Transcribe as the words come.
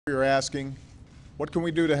You're asking, what can we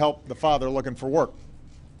do to help the father looking for work?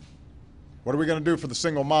 What are we going to do for the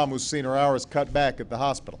single mom who's seen her hours cut back at the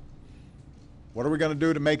hospital? What are we going to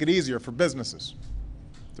do to make it easier for businesses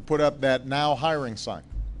to put up that now hiring sign?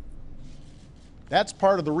 That's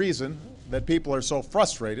part of the reason that people are so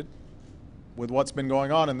frustrated with what's been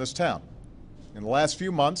going on in this town. In the last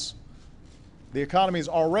few months, the economy's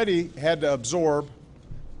already had to absorb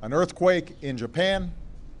an earthquake in Japan,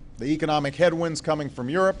 the economic headwinds coming from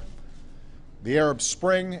Europe, the Arab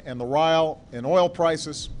Spring and the rise in oil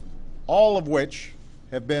prices, all of which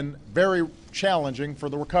have been very challenging for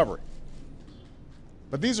the recovery.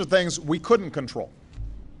 But these are things we couldn't control.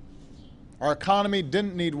 Our economy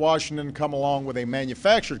didn't need Washington to come along with a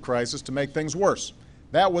manufactured crisis to make things worse.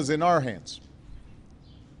 That was in our hands.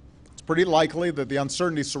 It's pretty likely that the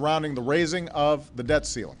uncertainty surrounding the raising of the debt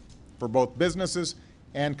ceiling for both businesses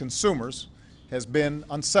and consumers has been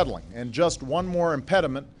unsettling and just one more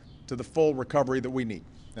impediment to the full recovery that we need.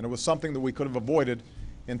 And it was something that we could have avoided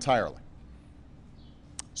entirely.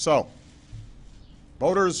 So,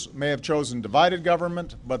 voters may have chosen divided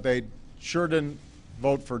government, but they sure didn't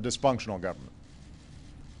vote for dysfunctional government.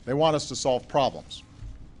 They want us to solve problems.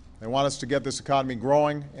 They want us to get this economy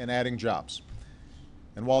growing and adding jobs.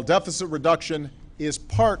 And while deficit reduction is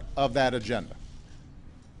part of that agenda,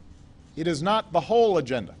 it is not the whole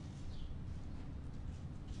agenda.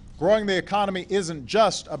 Growing the economy isn't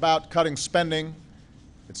just about cutting spending.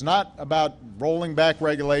 It's not about rolling back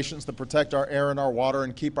regulations that protect our air and our water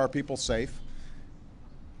and keep our people safe.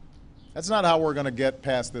 That's not how we're going to get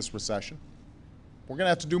past this recession. We're going to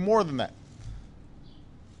have to do more than that.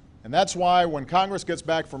 And that's why when Congress gets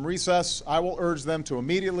back from recess, I will urge them to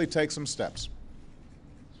immediately take some steps,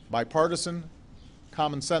 bipartisan,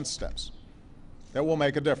 common sense steps, that will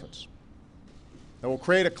make a difference, that will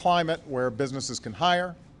create a climate where businesses can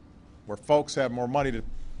hire, where folks have more money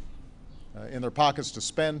in their pockets to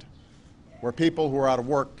spend, where people who are out of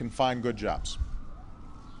work can find good jobs.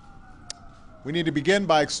 We need to begin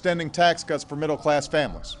by extending tax cuts for middle-class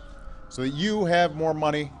families so that you have more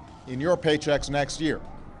money in your paychecks next year.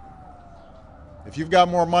 If you've got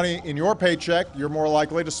more money in your paycheck, you're more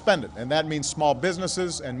likely to spend it, and that means small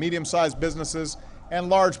businesses and medium-sized businesses and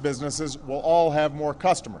large businesses will all have more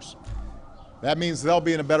customers. That means they'll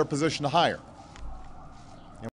be in a better position to hire.